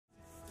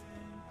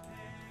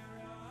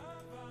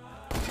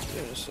See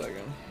you in a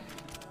second.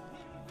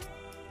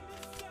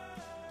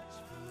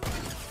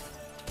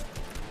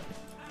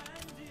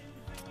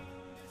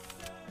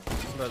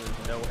 Bro,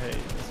 there's no hate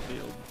in this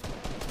field.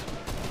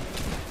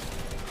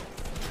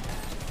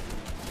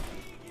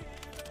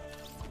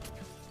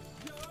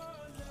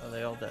 Are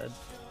they all dead?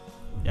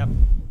 Yep.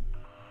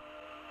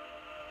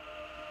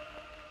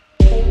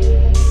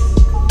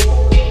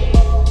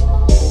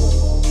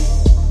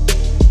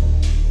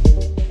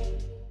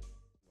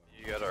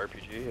 You got an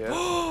RPG, yeah?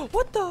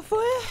 What the fuck?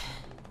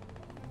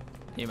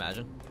 Can you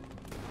imagine?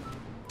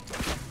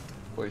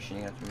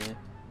 Pushing after me.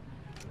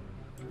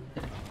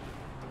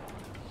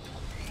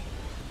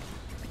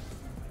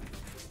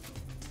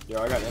 Yo,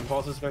 I got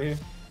impulses right here.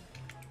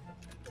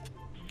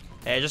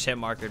 Hey, I just hit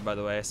markered, by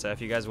the way, so if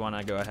you guys want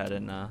to go ahead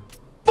and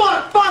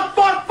Fuck!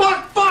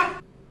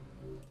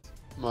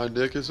 My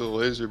dick is a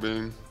laser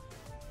beam.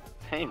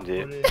 Damn,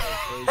 dude.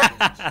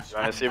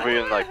 Trying to see if we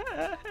can, like,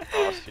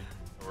 cross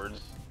words.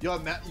 Yo,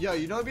 yo,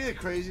 you know what'd be the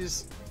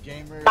craziest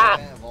gamer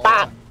event of all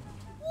time?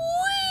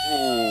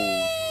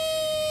 Ooh.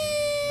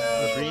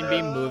 green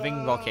beam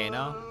moving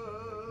volcano.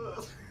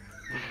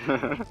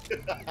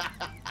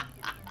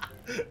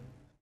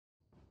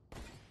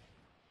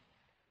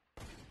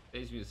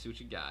 Phase me to see what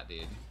you got,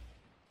 dude.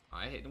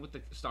 Alright, hitting with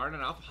the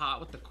starting off hot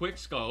with the quick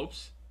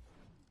scopes.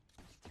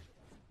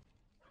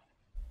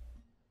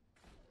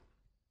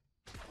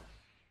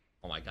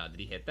 Oh my god, did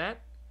he hit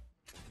that?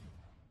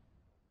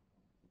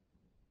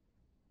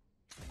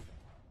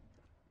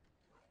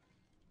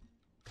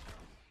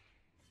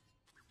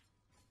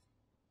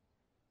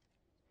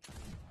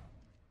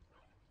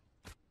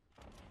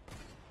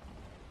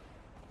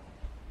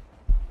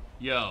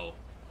 Yo.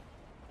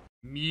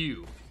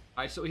 Mew.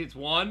 Alright, so he hits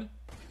 1,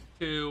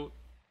 2,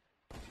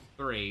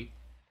 3.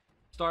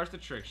 Starts the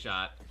trick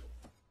shot.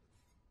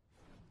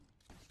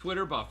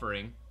 Twitter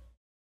buffering.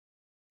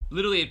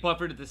 Literally, it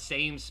buffered at the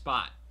same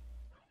spot.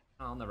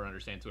 I'll never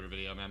understand Twitter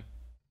video, man.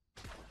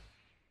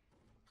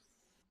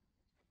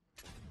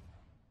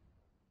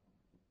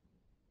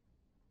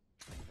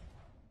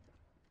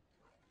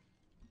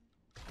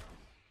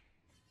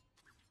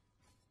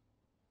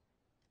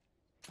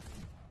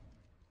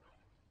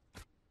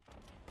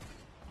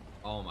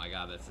 Oh my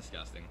god, that's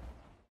disgusting.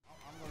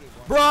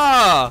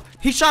 Bruh!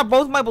 He shot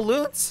both my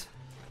balloons?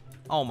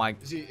 Oh my.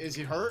 Is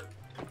he hurt?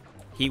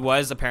 He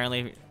was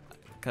apparently.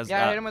 Cause,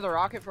 yeah, I hit him with a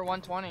rocket for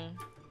 120.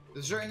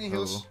 Is there any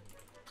heals?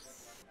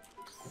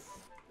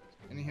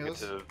 Any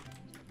heals?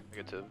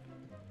 Negative.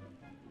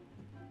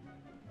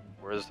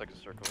 Where is like a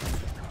circle?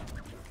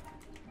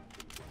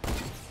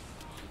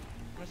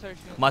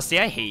 Musty,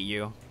 I hate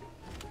you.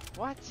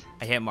 What?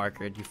 I hit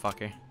markered, you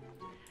fucker.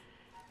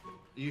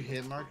 You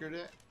hit markered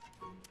it?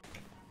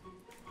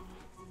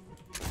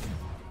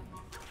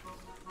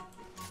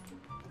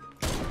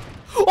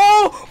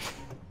 Oh!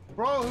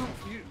 Bro,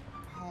 you.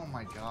 Oh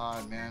my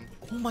god, man.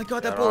 Oh my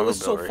god, that bullet was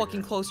so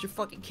fucking close. You're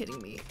fucking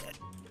kidding me.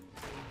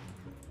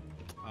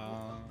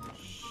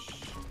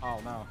 Oh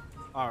no.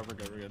 Alright, we're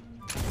good, we're good.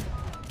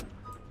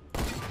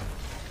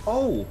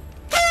 Oh!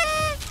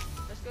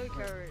 Let's go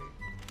carry.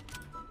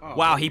 Oh,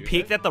 Wow, he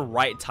peaked at the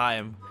right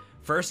time.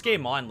 First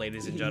game on,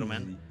 ladies and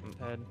gentlemen.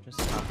 Just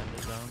hop in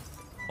the zone.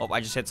 Oh, I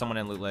just hit someone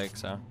in Loot Lake,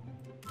 so.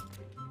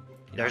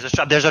 There's a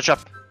trap, there's a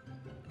trap!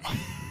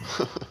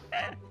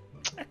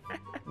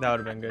 That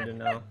would have been good to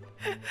know.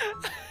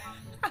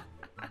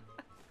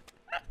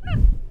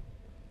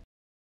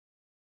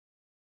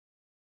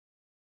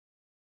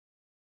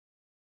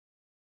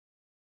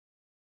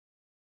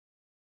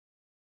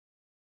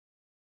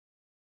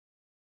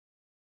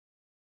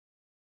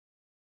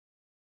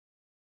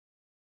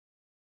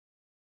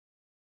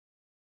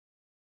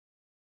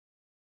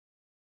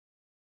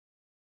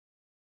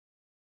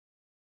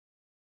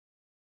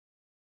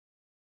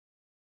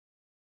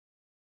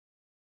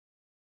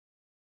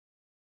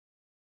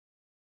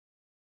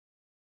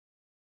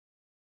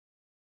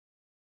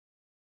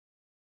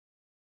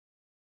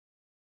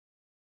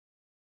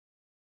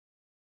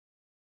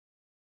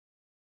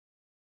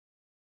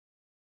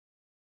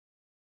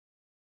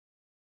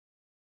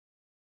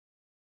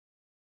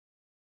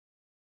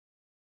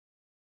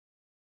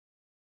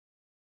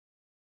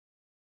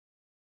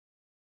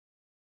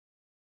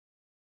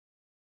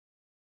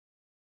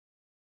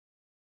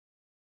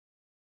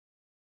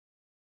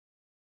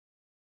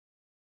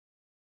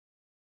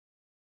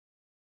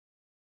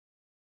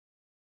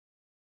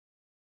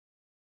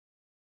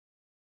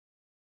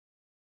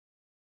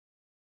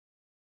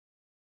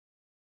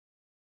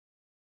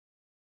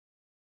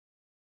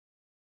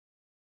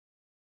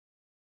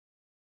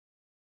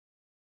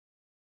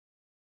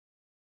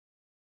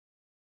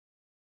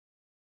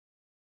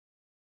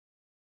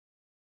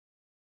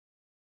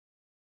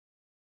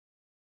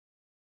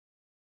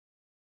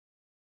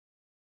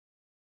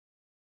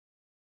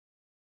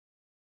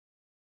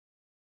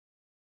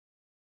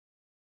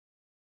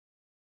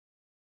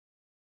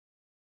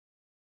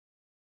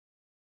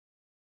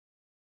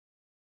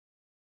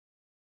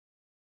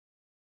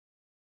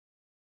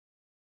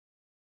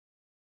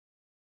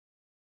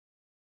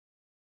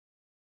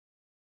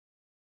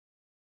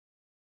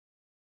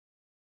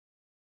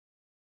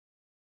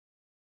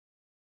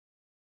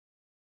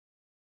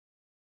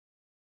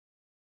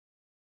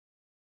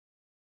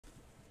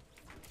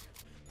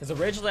 Because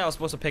originally I was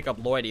supposed to pick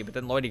up Lloydie, but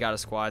then Lloydie got a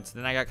squad, so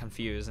then I got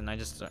confused, and I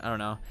don't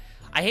know.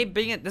 I hate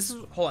being it.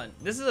 Hold on.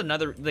 This is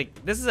another,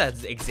 like, this is an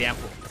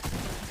example.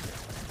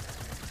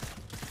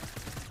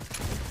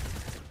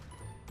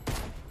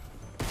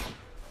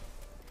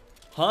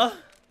 Huh?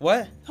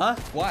 What? Huh?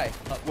 Why?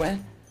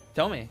 When?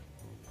 Tell me.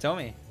 Tell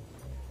me.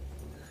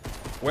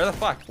 Where the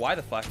fuck? Why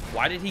the fuck?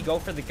 Why did he go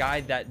for the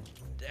guy that...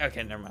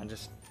 Okay, never mind.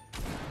 Just...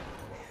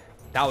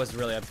 That was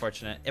really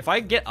unfortunate. If I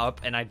get up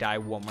and I die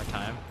one more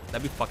time,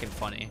 that'd be fucking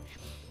funny.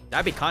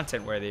 That'd be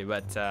content worthy,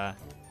 but I'm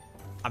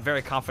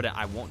very confident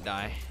I won't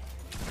die.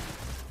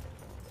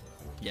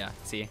 Yeah,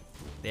 see?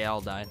 They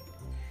all died.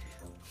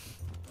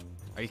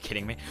 Are you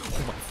kidding me?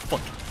 Oh my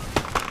fucking...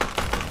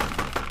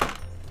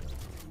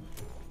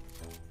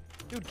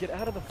 Dude, get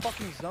out of the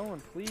fucking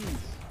zone, please.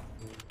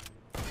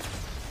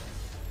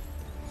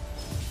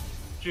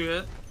 Did you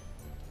hit?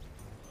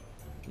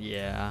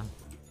 Yeah.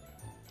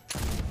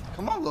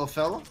 Come on, little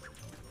fella.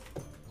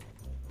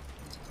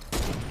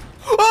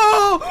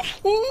 Oh!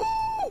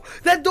 Ooh!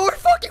 That door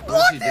fucking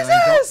blocked his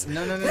ass!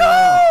 No.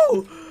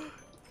 No!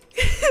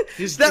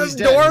 He's That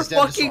dead. door He's dead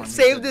to fucking storm. He's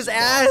saved dead his to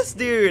storm. ass,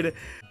 dude.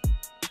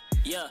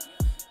 Yeah.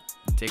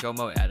 Take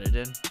mode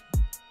edited.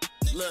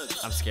 Look,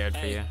 I'm scared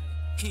for you.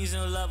 he's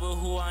in love with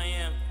who I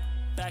am.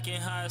 Back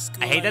in high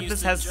school, I hate that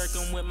this has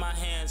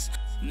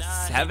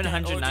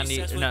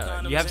 790.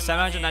 No, you have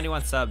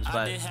 791 subs,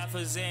 but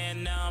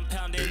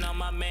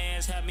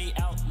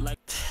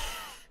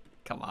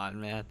come on,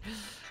 man.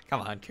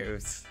 Come on,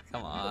 Coos.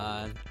 Come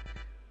on.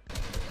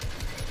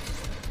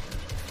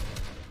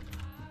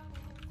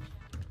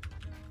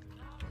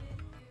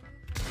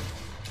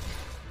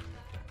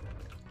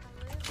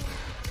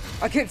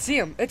 I can't see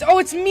him.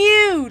 It's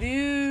Mew,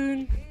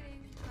 dude.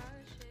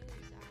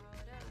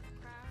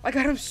 I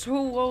got him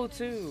so low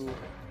too.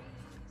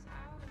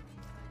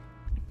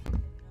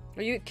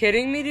 Are you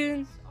kidding me,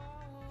 dude?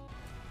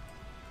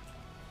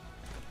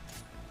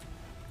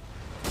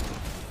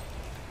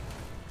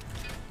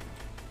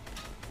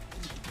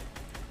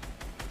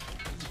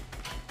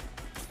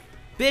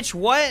 Bitch,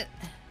 what?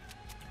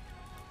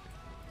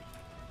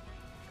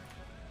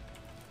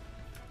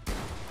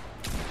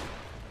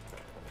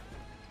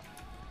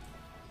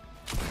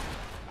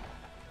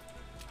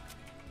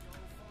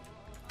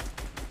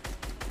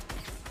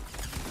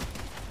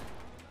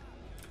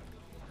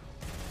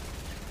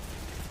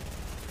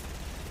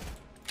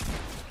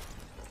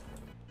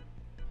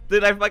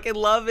 Dude, I fucking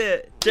love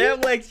it.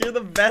 Jamlex, you're the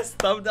best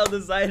thumbnail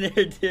designer,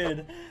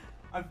 dude.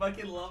 I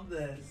fucking love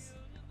this.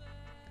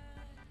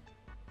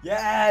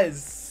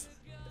 Yes!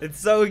 It's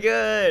so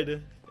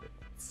good.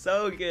 It's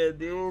so good,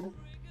 dude.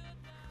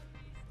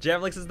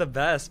 Jamlex is the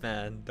best,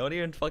 man. Don't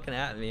even fucking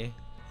at me.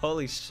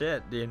 Holy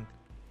shit, dude.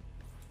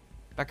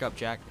 Back up,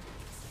 Jack.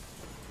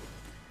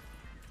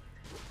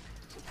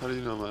 How do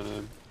you know my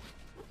name?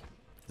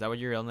 Is that what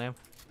your real name?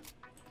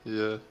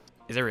 Yeah.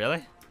 Is it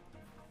really?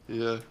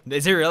 Yeah.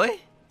 Is it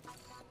really?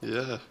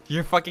 Yeah.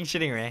 You're fucking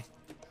shitting me.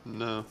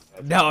 No.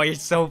 No, you're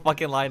so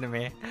fucking lying to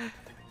me.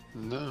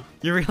 No.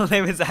 Your real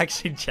name is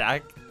actually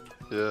Jack?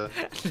 Yeah.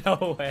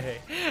 No way.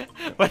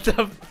 What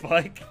the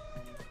fuck?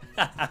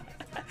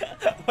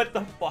 What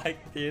the fuck,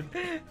 dude?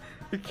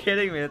 You're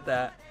kidding me with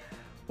that.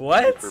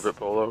 What? Prove it,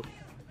 Polo.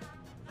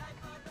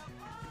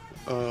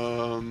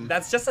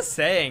 That's just a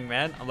saying,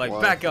 man. I'm like,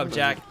 Why? back up, How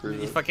Jack. do you prove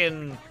You it?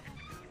 fucking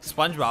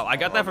SpongeBob. I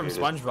got that from dude,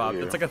 it's SpongeBob.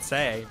 you. That's like a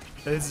saying.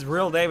 His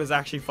real name is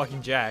actually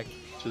fucking Jack.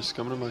 Just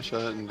come to my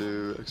chat and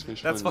do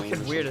exclamation That's point name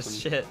fucking or weird as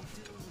something. shit.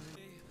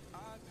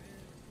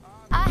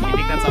 Do you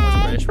think that song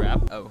was British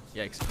rap? Oh,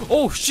 yikes.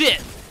 Oh,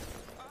 shit!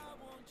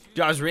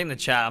 Dude, I was reading the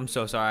chat. I'm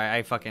so sorry.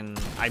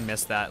 I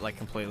missed that, like,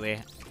 completely.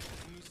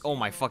 Oh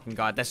my fucking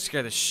god. That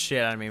scared the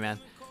shit out of me, man.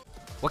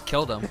 What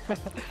killed him?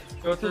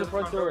 Go through the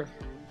front door.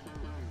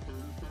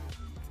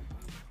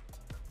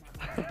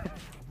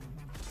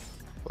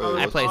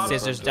 I played Auto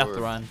Scissors Death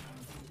door. Run.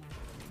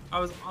 I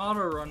was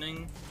auto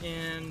running,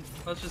 and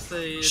let's just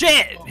say.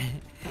 Shit!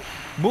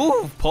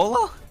 Move,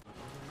 Polo!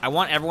 I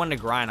want everyone to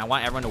grind. I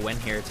want everyone to win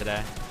here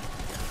today.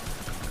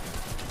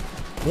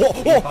 Whoa,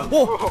 whoa,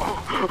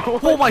 whoa!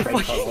 Oh my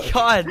fucking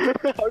god!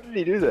 How did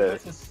he do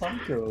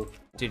that?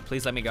 Dude,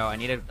 please let me go. I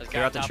need to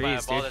clear out the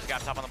trees, dude. There's a guy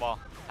top on the ball.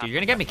 Dude, you're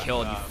gonna get me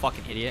killed, you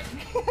fucking idiot.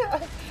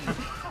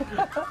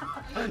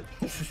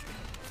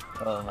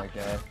 Oh my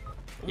god.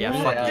 Yeah,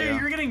 What? fuck Dude, you.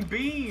 you're getting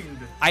beamed.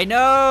 I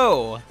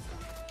know!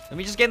 Let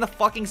me just get in the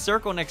fucking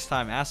circle next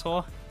time,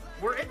 asshole.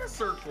 We're in a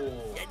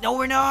circle. No,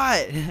 we're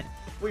not!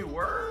 We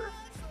were.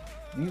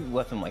 You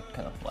left him like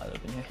kind of flat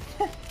open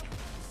here.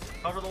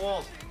 Over the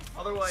walls.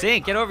 Other way.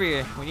 Sink, get over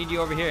here. We need you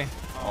over here.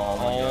 Oh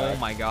my god.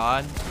 My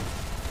god.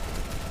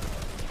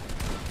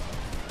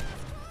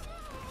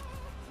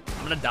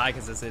 I'm gonna die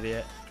because this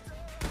idiot.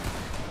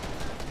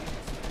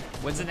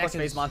 When's the next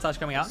phase montage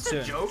coming out? Is this a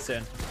Soon. joke?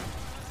 Soon.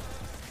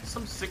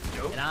 Some sick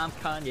joke. And I'm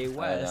Kanye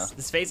West. know.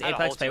 Does Phase I had a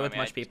Apex whole play team with on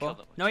me. much I people? killed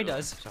them. No, he Two of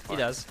does. them so He far.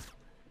 does.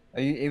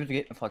 Are you able to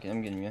get? Fuck it,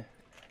 I'm getting you.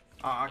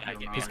 I Yeah,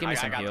 don't know. Just give me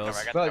some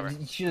heals. Bro,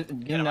 you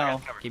should get him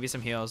now. Give me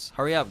some heals.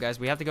 Hurry up, guys.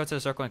 We have to go to the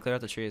circle and clear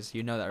out the trees.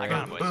 You know that, I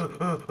got him,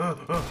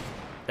 right? boys.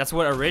 That's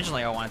what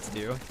originally I wanted to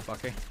do.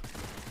 Fucker.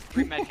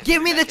 3 medkits.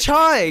 Give me the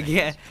chug!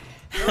 Yeah.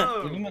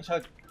 No. Give me my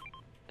chug.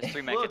 There's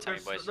 3 Look, medkits on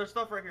you, boys. there's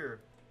stuff right here.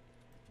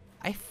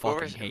 I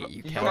fucking hate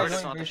you, You Kev. guys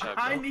Just want the chug,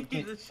 I bro. need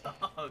the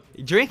chug.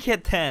 Drink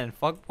it then,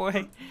 fuck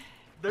boy.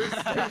 There's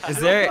Is stuff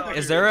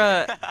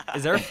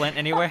there a flint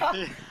anywhere?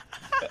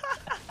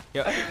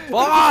 Yo,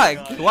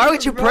 fuck! Why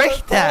would you break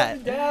Calm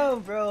that?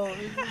 down, bro.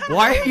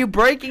 Why are you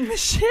breaking the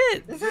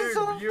shit? This Dude, is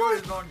so you fun.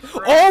 is on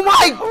crack. Oh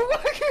my!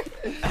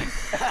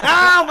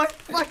 Ow, my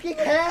fucking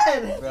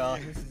head! Bro,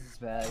 this is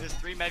bad. There's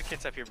 3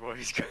 medkits up here,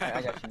 boys.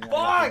 I got you.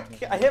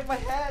 Fuck! I hit my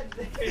head.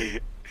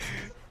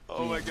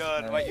 Oh my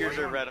god, my ears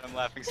are red. I'm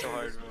laughing so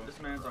hard, bro. This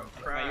man's on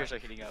My crack. ears are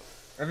heating up.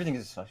 Everything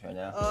is such right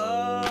now.